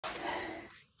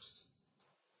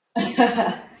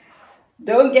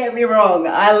Don't get me wrong,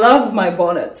 I love my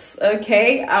bonnets,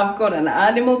 okay? I've got an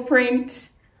animal print,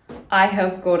 I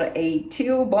have got a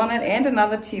teal bonnet and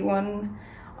another teal one.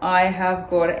 I have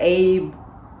got a,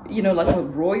 you know, like a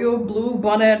royal blue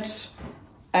bonnet,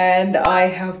 and I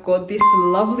have got this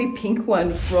lovely pink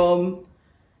one from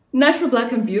Natural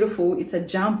Black and Beautiful. It's a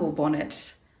jumbo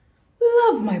bonnet.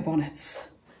 Love my bonnets.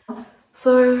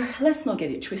 So let's not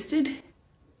get it twisted.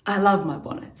 I love my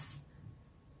bonnets.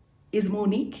 Is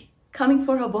Monique coming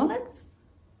for her bonnets?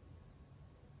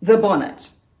 The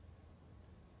bonnet.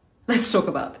 Let's talk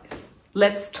about this.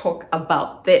 Let's talk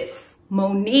about this.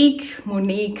 Monique.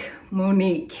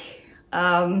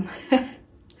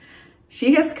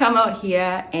 She has come out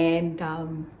here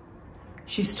and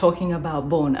she's talking about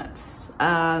bonnets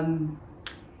and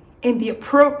the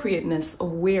appropriateness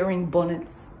of wearing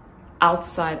bonnets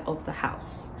outside of the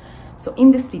house. So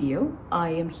in this video,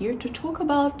 I am here to talk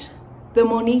about the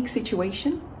Monique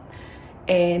situation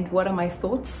and what are my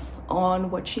thoughts on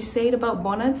what she said about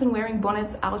bonnets and wearing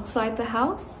bonnets outside the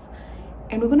house.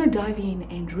 And we're gonna dive in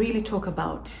and really talk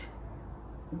about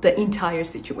the entire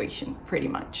situation, pretty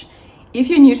much. If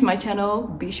you're new to my channel,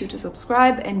 be sure to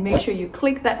subscribe and make sure you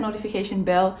click that notification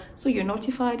bell so you're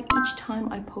notified each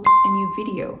time I post a new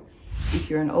video. If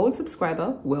you're an old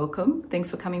subscriber, welcome. Thanks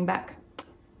for coming back.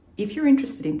 If you're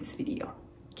interested in this video,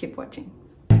 keep watching.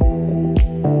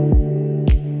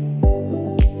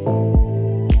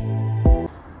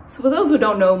 So for those who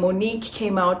don't know, Monique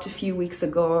came out a few weeks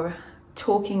ago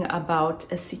talking about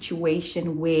a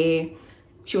situation where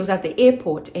she was at the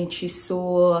airport and she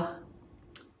saw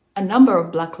a number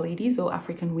of Black ladies or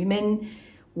African women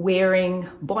wearing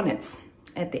bonnets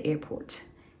at the airport.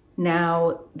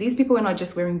 Now, these people were not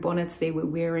just wearing bonnets, they were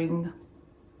wearing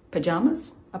pajamas,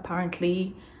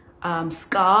 apparently,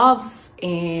 scarves,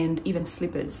 and even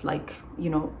slippers, like, you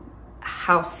know,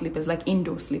 house slippers, like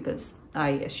indoor slippers,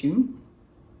 I assume.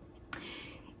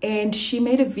 And she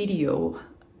made a video,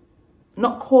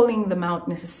 not calling them out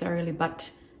necessarily,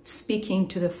 but speaking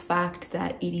to the fact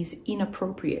that it is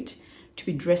inappropriate to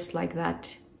be dressed like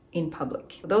that in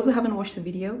public. For those who haven't watched the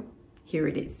video, here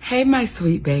it is. Hey, my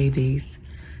sweet babies.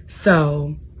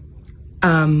 So,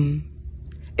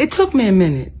 it took me a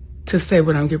minute to say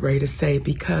what I'm getting ready to say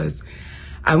because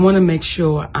I want to make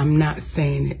sure I'm not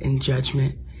saying it in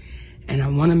judgment, and I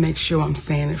want to make sure I'm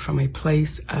saying it from a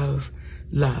place of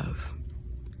love.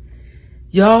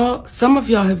 Y'all, some of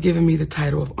y'all have given me the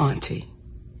title of auntie,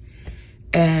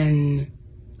 and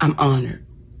I'm honored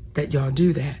that y'all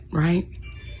do that, right?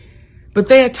 But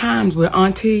there are times where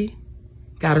auntie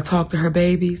got to talk to her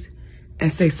babies and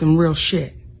say some real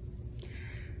shit.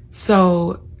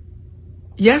 So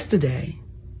yesterday,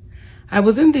 I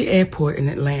was in the airport in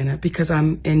Atlanta because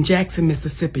I'm in Jackson,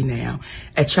 Mississippi now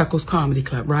at Chuckles Comedy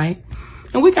Club, right?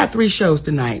 And we got 3 shows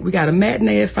tonight. We got a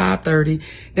matinee at 5:30,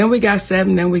 then we got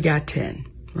 7, then we got 10,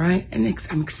 right? And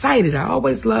I'm excited. I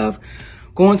always love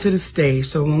going to the stage.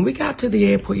 So when we got to the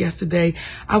airport yesterday,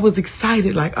 I was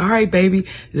excited, like, all right, baby,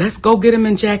 let's go get him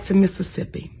in Jackson,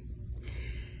 Mississippi.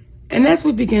 And as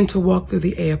we began to walk through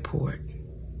the airport,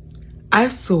 I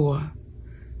saw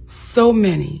so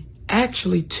many,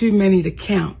 actually too many to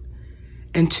count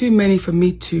and too many for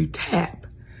me to tap.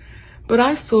 But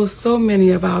I saw so many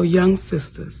of our young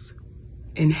sisters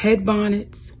in head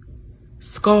bonnets,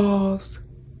 scarves,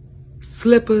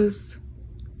 slippers,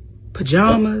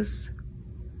 pajamas,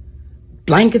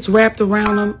 blankets wrapped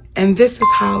around them, and this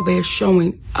is how they're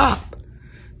showing up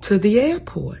to the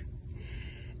airport.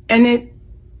 And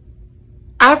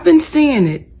I've been seeing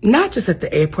it, not just at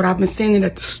the airport, I've been seeing it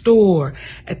at the store,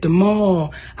 at the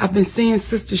mall. I've been seeing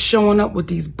sisters showing up with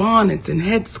these bonnets and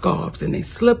headscarves and their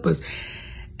slippers.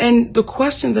 And the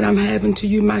question that I'm having to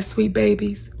you, my sweet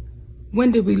babies,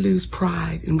 when did we lose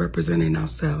pride in representing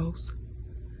ourselves?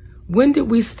 When did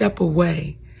we step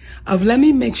away of, let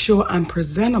me make sure I'm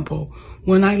presentable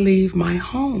when I leave my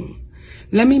home?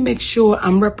 Let me make sure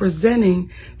I'm representing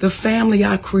the family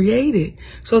I created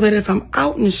so that if I'm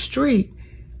out in the street,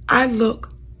 I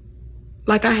look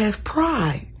like I have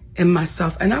pride in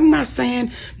myself. And I'm not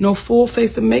saying no full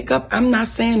face of makeup. I'm not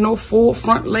saying no full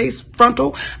front lace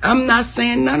frontal. I'm not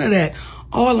saying none of that.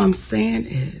 All I'm saying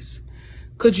is,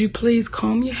 could you please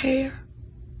comb your hair?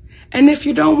 And if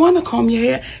you don't want to comb your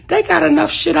hair, they got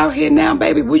enough shit out here now,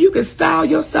 baby, where you can style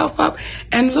yourself up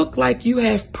and look like you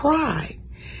have pride.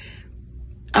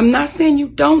 I'm not saying you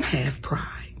don't have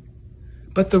pride,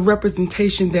 but the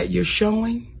representation that you're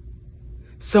showing,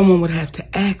 someone would have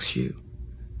to ask you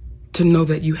to know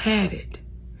that you had it.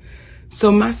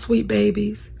 So my sweet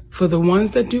babies, for the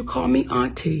ones that do call me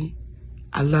auntie,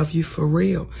 I love you for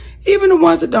real. Even the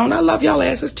ones that don't, I love y'all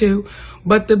asses too.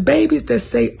 But the babies that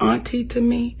say auntie to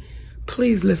me,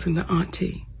 please listen to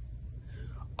auntie.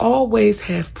 Always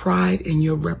have pride in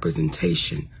your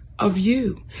representation of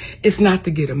you. It's not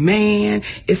to get a man.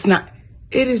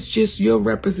 It is just your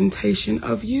representation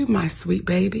of you, my sweet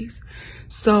babies.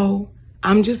 So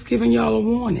I'm just giving y'all a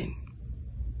warning.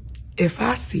 If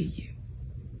I see you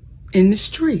in the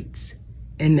streets,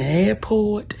 in the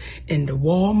airport, in the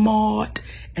Walmart,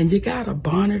 and you got a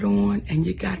bonnet on and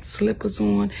you got slippers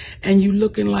on and you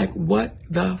looking like what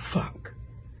the fuck,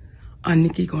 Aunt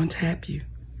Nikki gonna tap you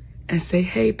and say,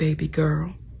 hey, baby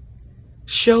girl,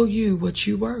 show you what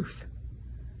you worth.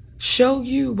 Show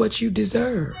you what you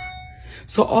deserve.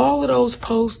 So all of those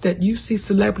posts that you see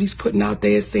celebrities putting out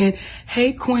there saying,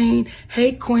 hey, queen,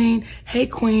 hey, queen, hey,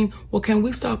 queen, well, can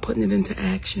we start putting it into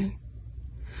action?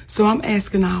 So I'm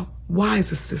asking our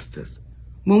wiser sisters,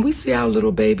 when we see our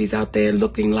little babies out there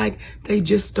looking like they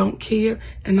just don't care,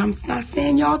 and I'm not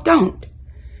saying y'all don't,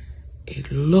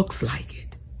 it looks like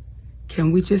it.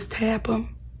 Can we just tap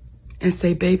them and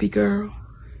say, baby girl,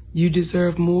 you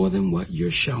deserve more than what you're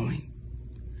showing.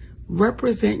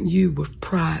 Represent you with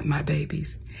pride, my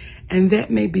babies. And that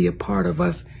may be a part of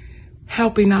us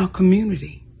helping our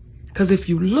community. Because if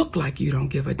you look like you don't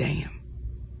give a damn,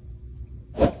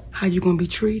 how you gonna be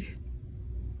treated?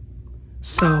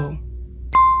 So,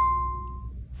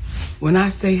 when I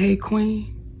say, hey,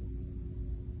 queen,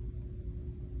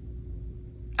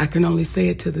 I can only say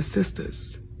it to the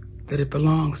sisters that it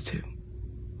belongs to.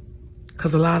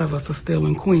 Because a lot of us are still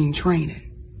in queen training.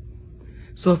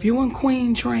 So if you're in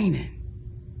queen training,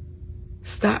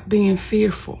 stop being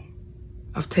fearful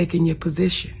of taking your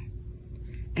position.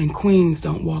 And queens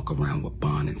don't walk around with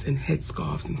bonnets and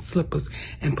headscarves and slippers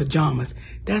and pajamas.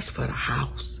 That's for the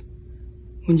house.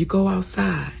 When you go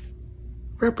outside,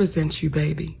 represent you,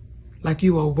 baby, like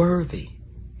you are worthy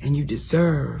and you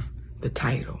deserve the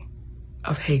title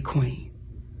of hey, queen.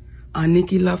 Aunt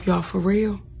Nikki love y'all for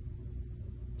real.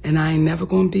 And I ain't never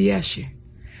gonna BS you.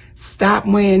 Stop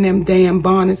wearing them damn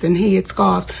bonnets and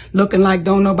headscarves looking like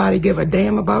don't nobody give a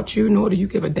damn about you, nor do you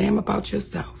give a damn about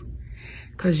yourself.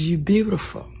 Because you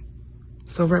beautiful.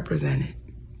 So represent it.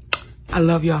 I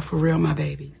love y'all for real, my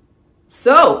babies.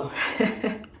 So,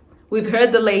 we've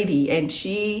heard the lady, and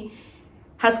she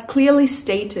has clearly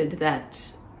stated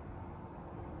that,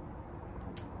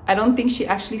 I don't think she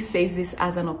actually says this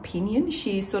as an opinion.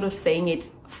 She's sort of saying it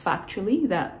factually,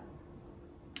 that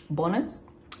bonnets,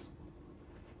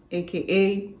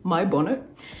 aka my bonnet,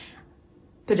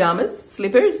 pajamas,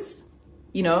 slippers,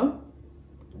 you know,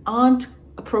 aren't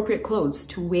appropriate clothes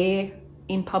to wear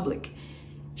in public.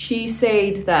 She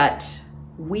said that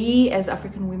we as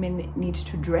African women need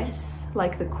to dress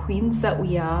like the queens that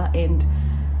we are, and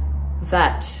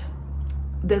that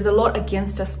there's a lot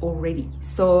against us already.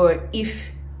 So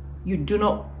if you do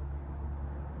not,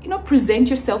 you know, present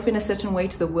yourself in a certain way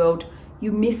to the world,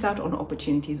 you miss out on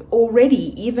opportunities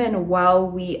already. Even while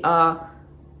we are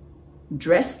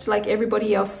dressed like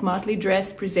everybody else, smartly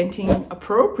dressed, presenting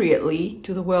appropriately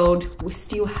to the world, we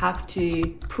still have to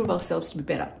prove ourselves to be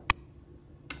better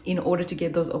in order to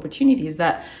get those opportunities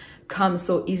that come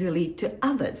so easily to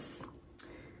others.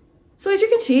 So as you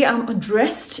can see, I'm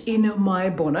dressed in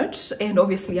my bonnet, and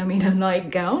obviously I'm in a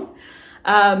nightgown,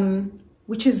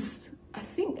 which is, I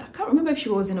can't remember if she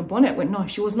was in a bonnet. No,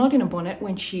 she was not in a bonnet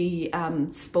when she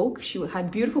spoke. She had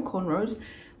beautiful cornrows,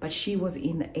 but she was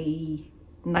in a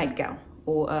nightgown,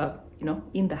 or you know,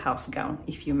 in the house gown,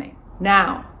 if you may.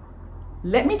 Now,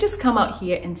 let me just come out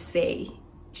here and say,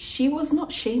 she was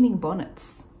not shaming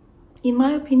bonnets. In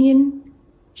my opinion,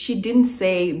 she didn't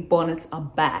say bonnets are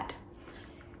bad.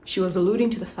 She was alluding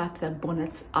to the fact that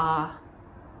bonnets are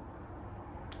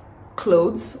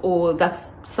clothes, or that's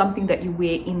something that you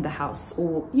wear in the house,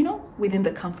 or, you know, within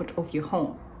the comfort of your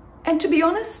home. And to be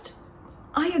honest,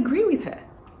 I agree with her.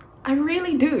 I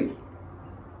really do.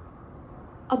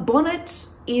 A bonnet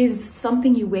is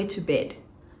something you wear to bed.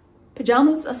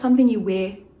 Pajamas are something you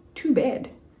wear to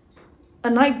bed. A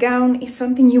nightgown is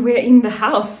something you wear in the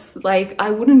house. Like, I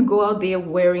wouldn't go out there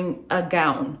wearing a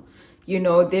gown. You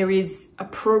know, there is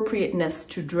appropriateness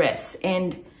to dress.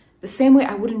 And the same way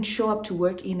I wouldn't show up to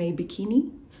work in a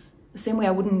bikini, the same way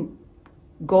I wouldn't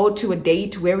go to a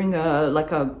date wearing a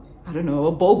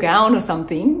ball gown or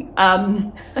something.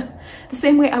 The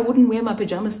same way I wouldn't wear my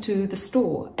pajamas to the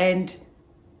store. And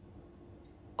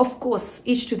of course,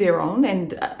 each to their own,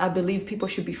 and I believe people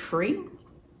should be free.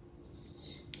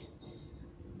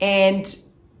 And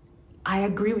I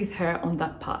agree with her on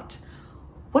that part.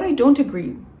 What I don't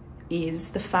agree is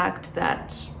the fact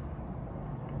that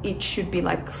it should be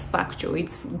like factual,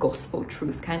 it's gospel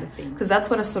truth kind of thing, because that's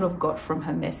what I sort of got from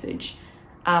her message.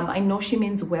 I know she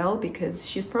means well, because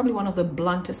she's probably one of the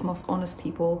bluntest, most honest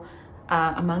people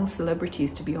among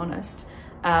celebrities, to be honest.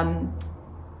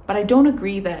 But I don't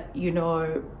agree that, you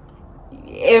know,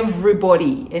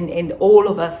 everybody and all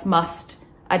of us must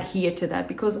adhere to that,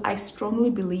 because I strongly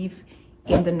believe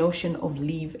in the notion of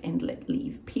live and let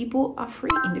live. People are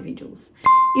free individuals.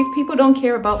 If people don't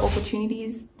care about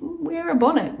opportunities, wear a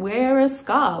bonnet, wear a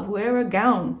scarf, wear a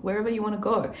gown, wherever you want to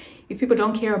go. If people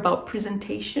don't care about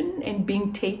presentation and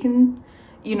being taken,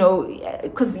 you know,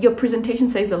 because your presentation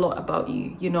says a lot about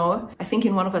you, you know. I think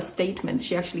in one of her statements,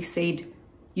 she actually said,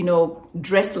 you know,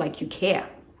 dress like you care,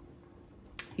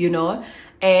 you know.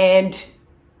 And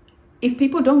if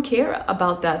people don't care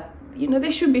about that, you know,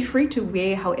 they should be free to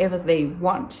wear however they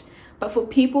want. But for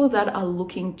people that are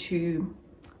looking to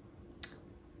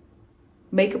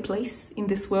make a place in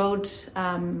this world,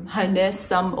 harness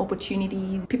some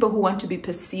opportunities, people who want to be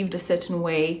perceived a certain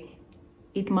way,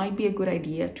 it might be a good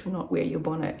idea to not wear your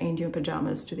bonnet and your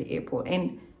pajamas to the airport.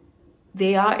 And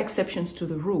there are exceptions to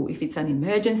the rule. If it's an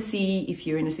emergency, if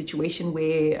you're in a situation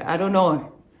where, I don't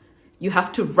know, you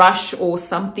have to rush or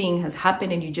something has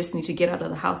happened and you just need to get out of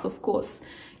the house, of course.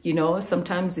 You know,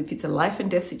 sometimes if it's a life and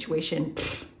death situation,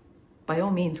 by all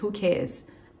means, who cares?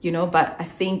 You know, but I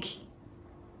think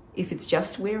if it's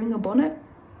just wearing a bonnet,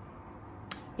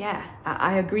 yeah,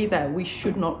 I agree that we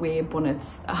should not wear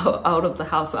bonnets out of the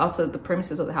house or outside the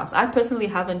premises of the house. I personally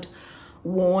haven't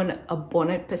worn a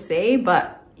bonnet per se,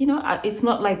 but, you know, it's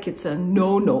not like it's a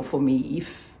no-no for me.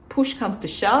 If push comes to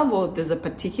shove, or there's a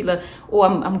particular, or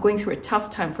I'm going through a tough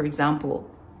time, for example,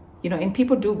 you know, and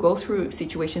people do go through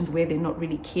situations where they're not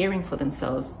really caring for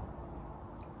themselves.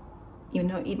 You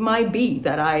know, it might be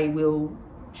that I will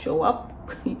show up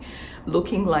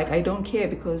looking like I don't care,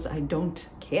 because I don't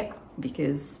care,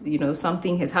 because, you know,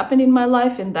 something has happened in my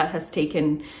life and that has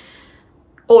taken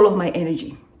all of my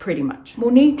energy, pretty much.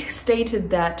 Monique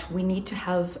stated that we need to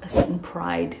have a certain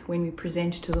pride when we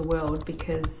present to the world,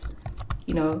 because,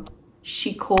 you know,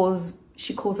 she calls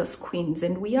us queens,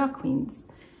 and we are queens.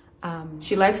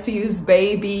 She likes to use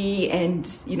baby and,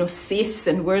 you know, sis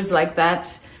and words like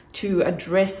that to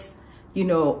address, you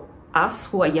know, us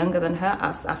who are younger than her,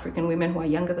 us African women who are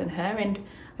younger than her. And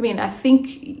I mean, I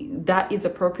think that is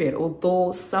appropriate,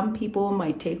 although some people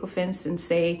might take offense and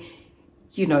say,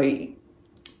 you know,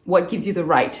 what gives you the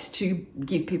right to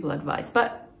give people advice?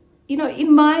 But, you know,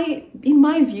 in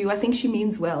my view, I think she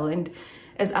means well. And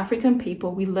as African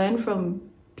people, we learn from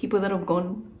people that have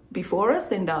gone before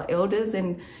us and our elders,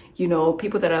 and, you know,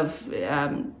 people that have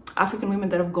African women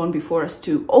that have gone before us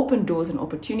to open doors and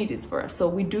opportunities for us. So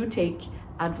we do take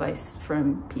advice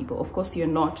from people. Of course, you're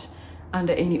not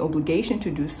under any obligation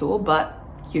to do so, but,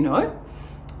 you know,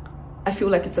 I feel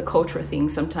like it's a cultural thing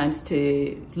sometimes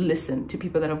to listen to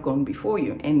people that have gone before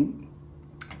you. And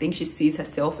I think she sees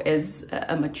herself as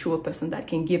a mature person that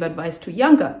can give advice to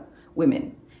younger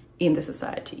women in the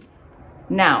society.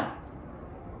 Now,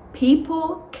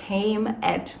 people came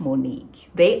at Monique.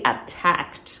 They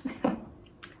attacked.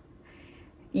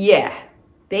 Yeah,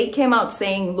 they came out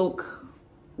saying, look,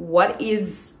 what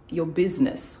is your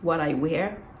business? What I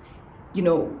wear? You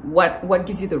know, what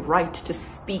gives you the right to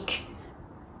speak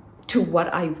to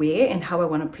what I wear and how I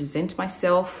want to present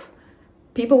myself?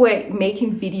 People were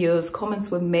making videos,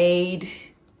 comments were made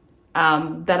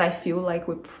that I feel like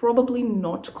were probably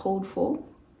not called for.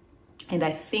 And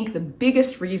I think the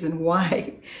biggest reason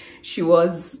why she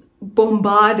was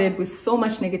bombarded with so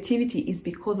much negativity is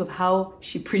because of how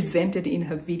she presented in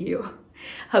her video.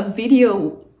 Her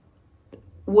video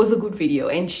was a good video,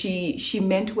 and she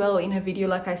meant well in her video,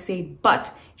 like I say,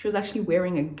 but she was actually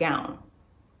wearing a gown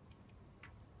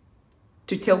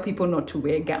to tell people not to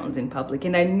wear gowns in public.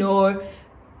 And I know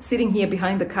sitting here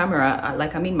behind the camera,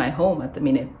 like I'm in my home at the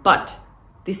minute, but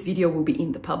this video will be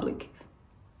in the public.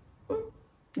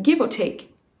 Give or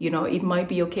take, you know, it might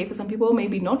be okay for some people,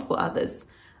 maybe not for others.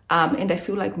 And I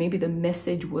feel like maybe the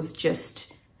message was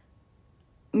just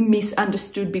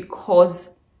misunderstood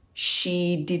because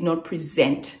she did not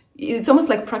present. It's almost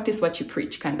like practice what you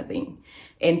preach kind of thing.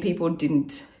 And people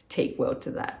didn't take well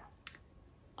to that.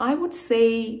 I would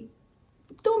say,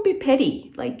 don't be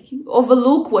petty, like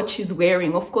overlook what she's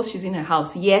wearing. Of course, she's in her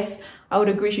house. Yes, I would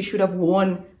agree she should have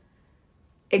worn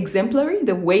exemplary,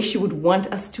 the way she would want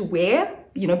us to wear,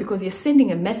 you know, because you're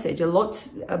sending a message. A lot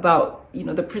about, you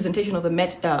know, the presentation of the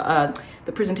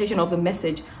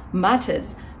message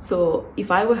matters. So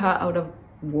if I were her, I would have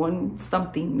worn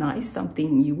something nice,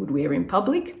 something you would wear in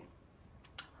public.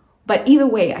 But either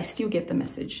way, I still get the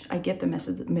message. I get the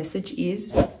message. The message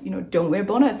is, you know, don't wear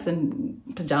bonnets and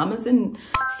pajamas and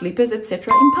slippers,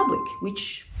 etc. in public,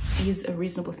 which is a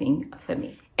reasonable thing for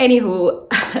me. Anywho,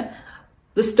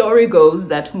 the story goes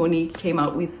that Monique came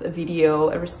out with a video,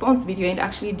 a response video, and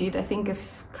actually did, I think,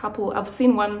 I've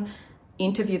seen one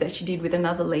interview that she did with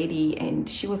another lady, and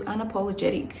she was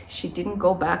unapologetic. She didn't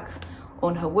go back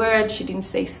on her word. She didn't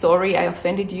say, sorry, I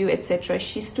offended you, etc.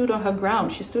 She stood on her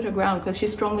ground. She stood her ground because she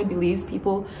strongly believes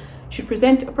people should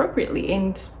present appropriately.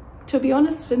 And to be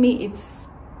honest, for me, it's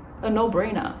a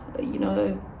no-brainer. You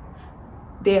know,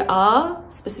 there are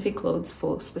specific clothes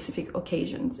for specific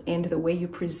occasions, and the way you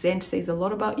present says a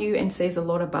lot about you and says a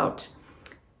lot about,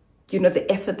 you know,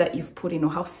 the effort that you've put in or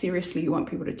how seriously you want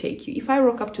people to take you. If I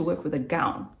rock up to work with a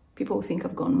gown, people will think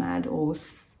I've gone mad, or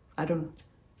I don't know,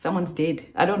 someone's dead.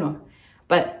 I don't know.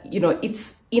 But, you know,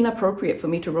 it's inappropriate for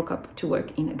me to rock up to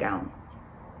work in a gown.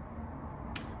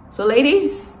 So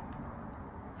ladies,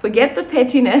 forget the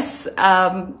pettiness.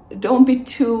 Don't be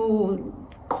too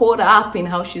caught up in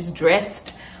how she's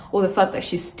dressed or the fact that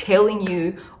she's telling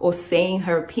you or saying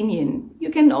her opinion. You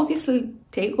can obviously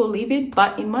take or leave it,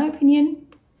 but in my opinion,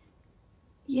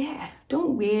 yeah,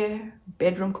 don't wear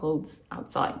bedroom clothes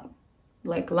outside,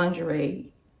 like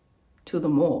lingerie to the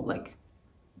mall. Like,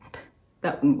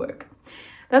 that wouldn't work.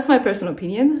 That's my personal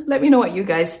opinion. Let me know what you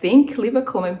guys think. Leave a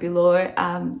comment below.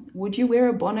 Would you wear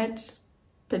a bonnet,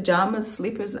 pajamas,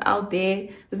 slippers out there?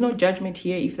 There's no judgment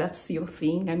here if that's your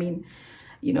thing. I mean,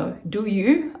 you know, do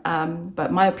you?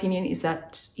 But my opinion is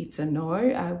that it's a no.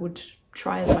 I would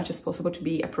try as much as possible to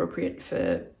be appropriate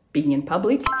for being in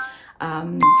public.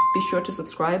 Be sure to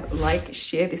subscribe, like,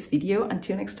 share this video.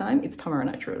 Until next time, it's Pamara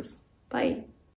Naturals. Bye.